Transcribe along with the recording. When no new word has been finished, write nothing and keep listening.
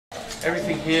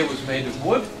everything here was made of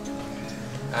wood,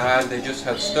 and they just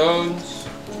had stones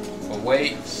for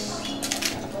weights.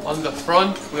 On the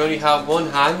front we only have one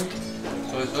hand,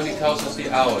 so it only tells us the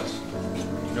hours,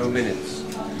 no minutes.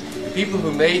 The people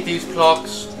who made these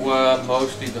clocks were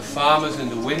mostly the farmers in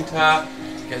the winter.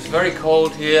 It gets very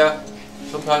cold here,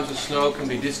 sometimes the snow can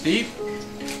be this deep,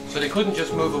 so they couldn't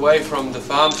just move away from the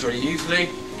farms very easily.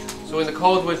 So in the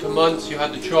cold winter months you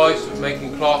had the choice of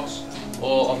making clocks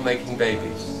or of making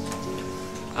babies.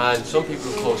 And some people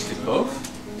of course did both.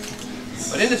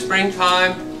 But in the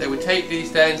springtime they would take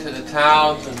these then to the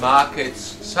towns and markets,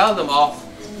 sell them off,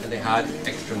 and they had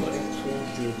extra money.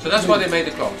 So that's why they made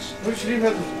the clocks.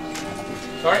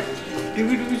 Sorry?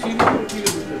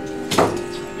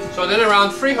 So then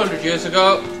around 300 years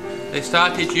ago they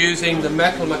started using the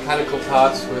metal mechanical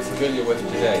parts we're familiar with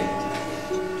today.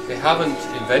 They haven't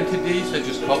invented these, they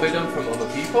just copied them from other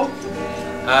people,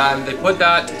 and they put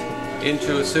that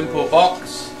into a simple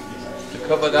box to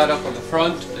cover that up on the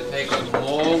front. They take out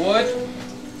more wood,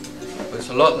 but it's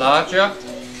a lot larger,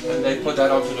 and they put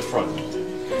that onto the front.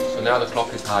 So now the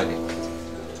clock is hiding.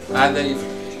 And they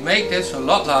make this a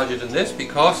lot larger than this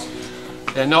because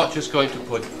they're not just going to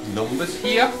put numbers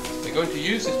here, they're going to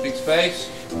use this big space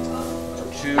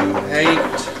to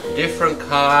paint different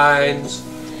kinds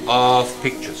of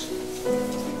pictures.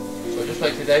 So just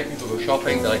like today people go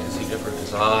shopping, they like to see different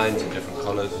designs and different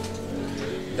colours.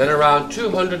 Then around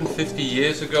 250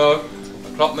 years ago,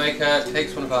 a clockmaker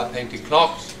takes one of our painted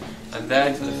clocks and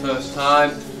then for the first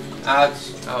time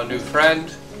adds our new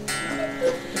friend,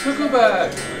 the cuckoo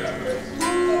bird.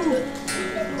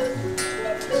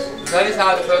 That is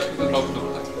how the first cuckoo clocks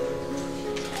look like.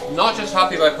 Not just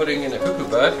happy by putting in a cuckoo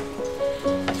bird,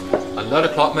 another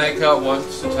clockmaker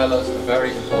wants to tell us a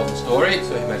very important story,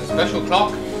 so he made a special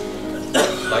clock,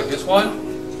 like this one,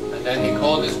 and then he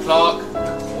called this clock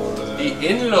the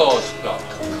in-laws clock.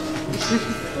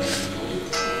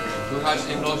 Who has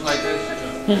in-laws like this?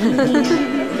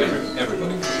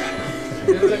 Everybody.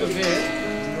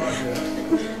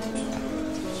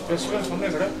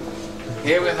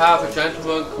 Here we have a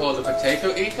gentleman called the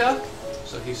potato eater.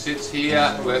 So he sits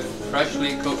here with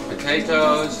freshly cooked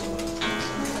potatoes.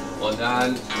 One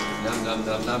hand, num num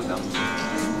num num num.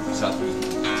 So,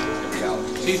 here we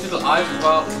go. See his little eyes as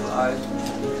well? Little eyes.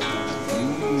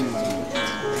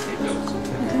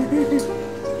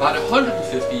 About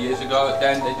 150 years ago,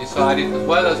 then they decided, as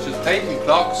well as just painting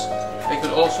clocks, they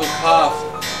could also carve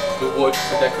the wood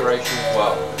for decoration as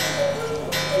well.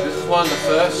 This is one of the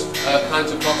first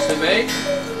kinds of clocks they made.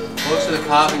 Most of the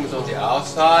carving was on the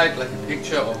outside, like a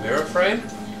picture or mirror frame.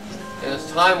 And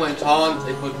as time went on,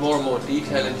 they put more and more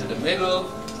detail into the middle,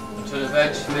 until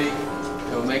eventually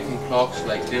they were making clocks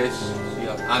like this. So you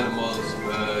have animals,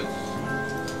 birds,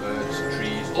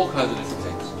 trees, all kinds of different things.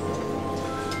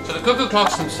 So the cuckoo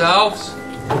clocks themselves,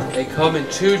 they come in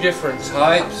two different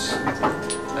types,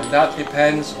 and that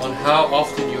depends on how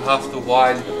often you have to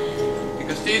wind them.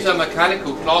 Because these are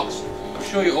mechanical clocks. I'm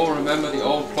sure you all remember the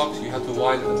old clocks you had to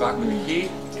wind at the back with a key.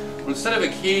 Well, instead of a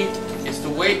key, it's the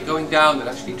weight going down that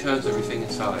actually turns everything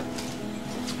inside.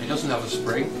 It doesn't have a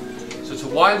spring. So to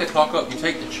wind the clock up, you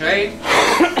take the chain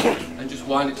and just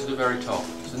wind it to the very top.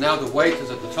 So now the weight is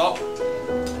at the top,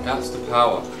 and that's the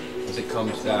power as it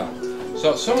comes down.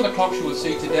 So some of the clocks you will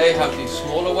see today have these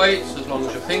smaller weights, as long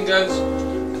as your fingers,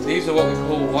 and these are what we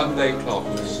call one-day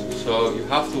clocks. So you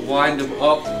have to wind them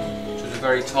up to the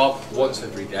very top once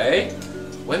every day.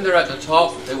 When they're at the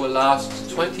top, they will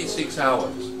last 26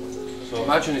 hours. So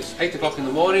imagine it's 8 o'clock in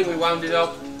the morning, we wound it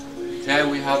up, then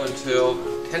we have until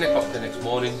 10 o'clock the next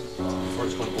morning before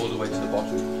it's gone all the way to the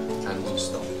bottom and will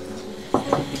stop.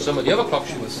 Some of the other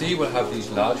clocks you will see will have these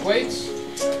large weights,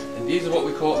 and these are what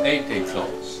we call 8-day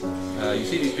clocks. You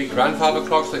see these big grandfather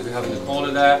clocks like we have in the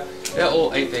corner there, they're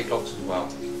all 8-day clocks as well.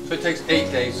 So it takes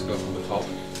 8 days to go from the top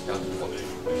down to the bottom.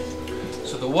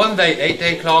 So the 1-day,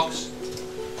 8-day clocks,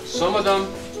 some of them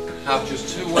have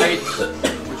just 2 weights,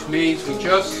 which means we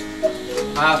just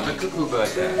have the cuckoo bird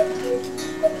there.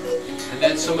 And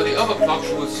then some of the other clocks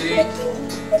you will see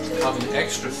have an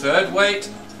extra 3rd weight,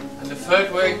 and the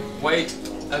 3rd weight,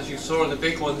 as you saw in the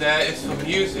big one there, is for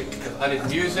music. They've added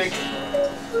music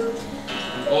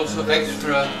and also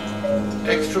extra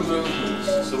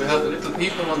movements. So we have the little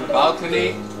people on the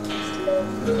balcony.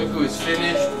 The cuckoo is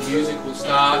finished, the music will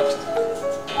start.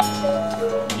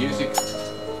 The music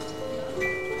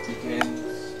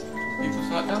begins. People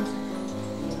start dancing.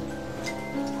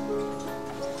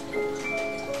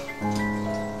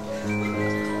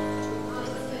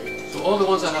 So all the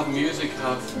ones that have music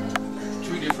have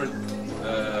 2 different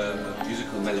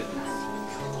musical melodies.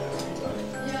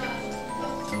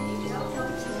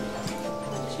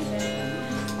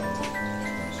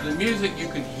 the music you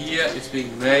can hear is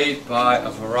being made by a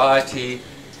variety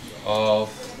of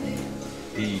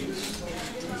bees.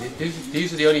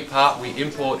 These are the only part we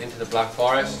import into the Black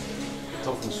Forest. They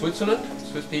come from Switzerland.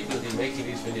 Swiss people have been making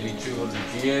these for nearly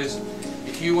 200 years.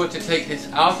 If you were to take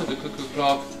this out of the cuckoo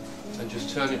clock and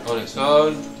just turn it on its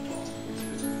own,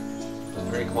 it's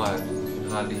very quiet. You can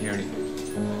hardly hear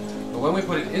anything. But when we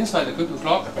put it inside the cuckoo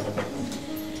clock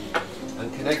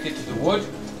and connect it to the wood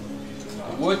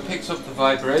picks up the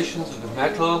vibrations of the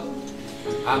metal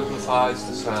and amplifies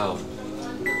the sound.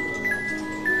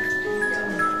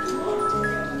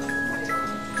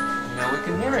 Now we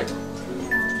can hear it.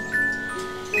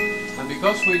 And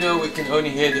because we know we can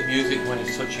only hear the music when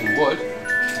it's touching wood,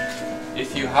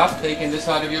 if you have taken this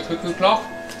out of your cuckoo clock,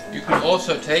 you can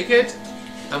also take it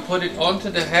and put it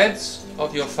onto the heads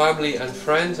of your family and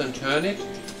friends and turn it.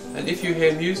 And if you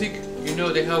hear music, you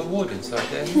know they have wood inside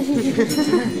there.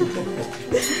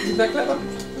 Is that clever?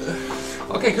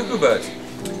 Okay, cuckoo birds.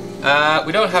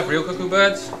 We don't have real cuckoo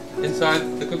birds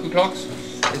inside the cuckoo clocks.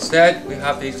 Instead, we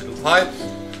have these little pipes.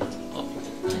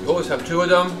 We always have 2 of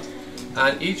them,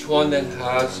 and each one then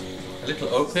has a little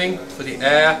opening for the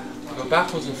air to go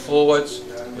backwards and forwards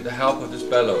with the help of this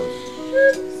bellows.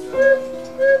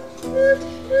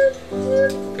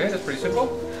 Okay, that's pretty simple.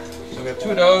 So we have 2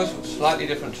 of those with slightly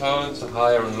different tones, a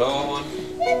higher and lower one.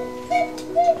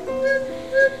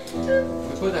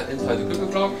 We put that inside the cuckoo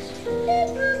clock.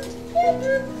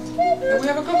 And we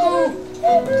have a cuckoo!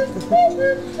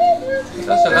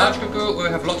 That's a large cuckoo, we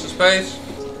have lots of space.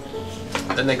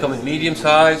 Then they come in medium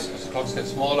size, as the clocks get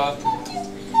smaller.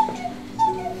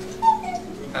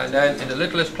 And then in the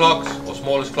littlest clocks, or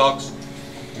smallest clocks,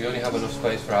 we only have enough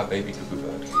space for our baby cuckoo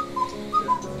bird.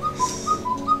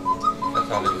 That's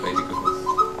our little baby cuckoo.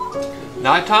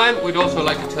 Night time, we'd also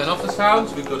like to turn off the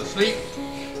sounds, we'd go to sleep.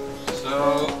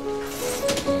 So,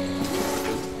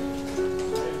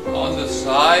 on the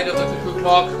side of the cuckoo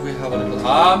clock, we have a little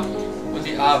arm. When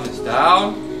the arm is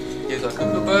down, here's our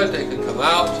cuckoo bird, they can come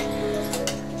out.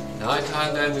 Night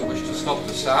time then, we wish to stop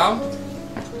the sound.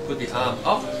 Put the arm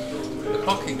up. The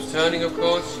clock keeps turning, of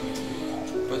course,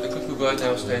 but the cuckoo bird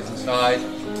now stays inside.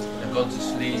 They've gone to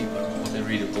sleep, or they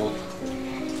read a book.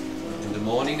 In the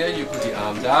morning then, you put the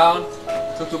arm down.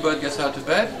 Cuckoo bird gets out of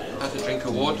bed, has a drink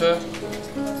of water,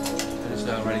 and is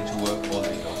now ready to work all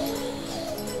day long.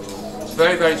 It's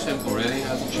very, very simple really, it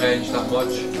hasn't changed that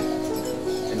much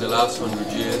in the last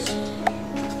 100 years.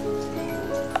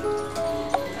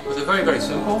 But they're very, very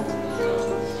simple,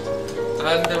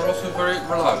 and they're also very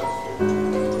reliable.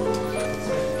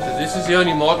 So this is the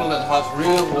only model that has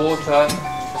real water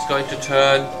that's going to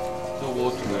turn the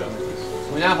water wheel.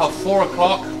 We now have 4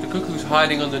 o'clock, the cuckoo's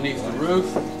hiding underneath the roof.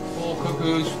 4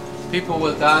 cuckoos, people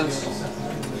will dance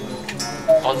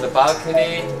on the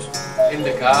balcony, in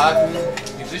the garden,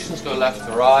 musicians go left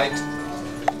to right,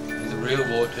 and the real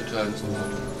water turns the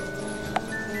wood.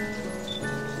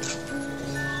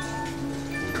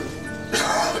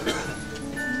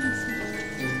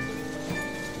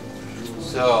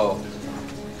 So,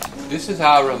 this is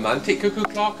our romantic cuckoo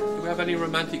clock. Do we have any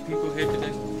romantic people here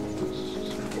today?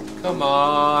 Come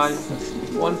on,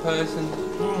 one person.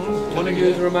 One of you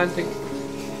is romantic?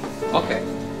 Okay,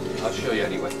 I'll show you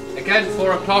anyway. Again,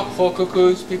 4 o'clock, 4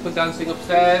 cuckoos, people dancing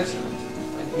upstairs.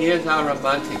 And here's our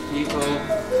romantic people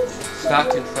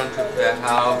sat in front of their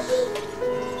house.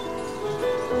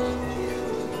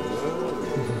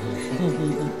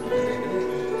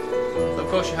 Of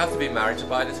course, you have to be married to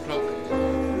buy this clock.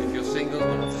 If you're single,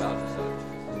 we're not allowed to sell.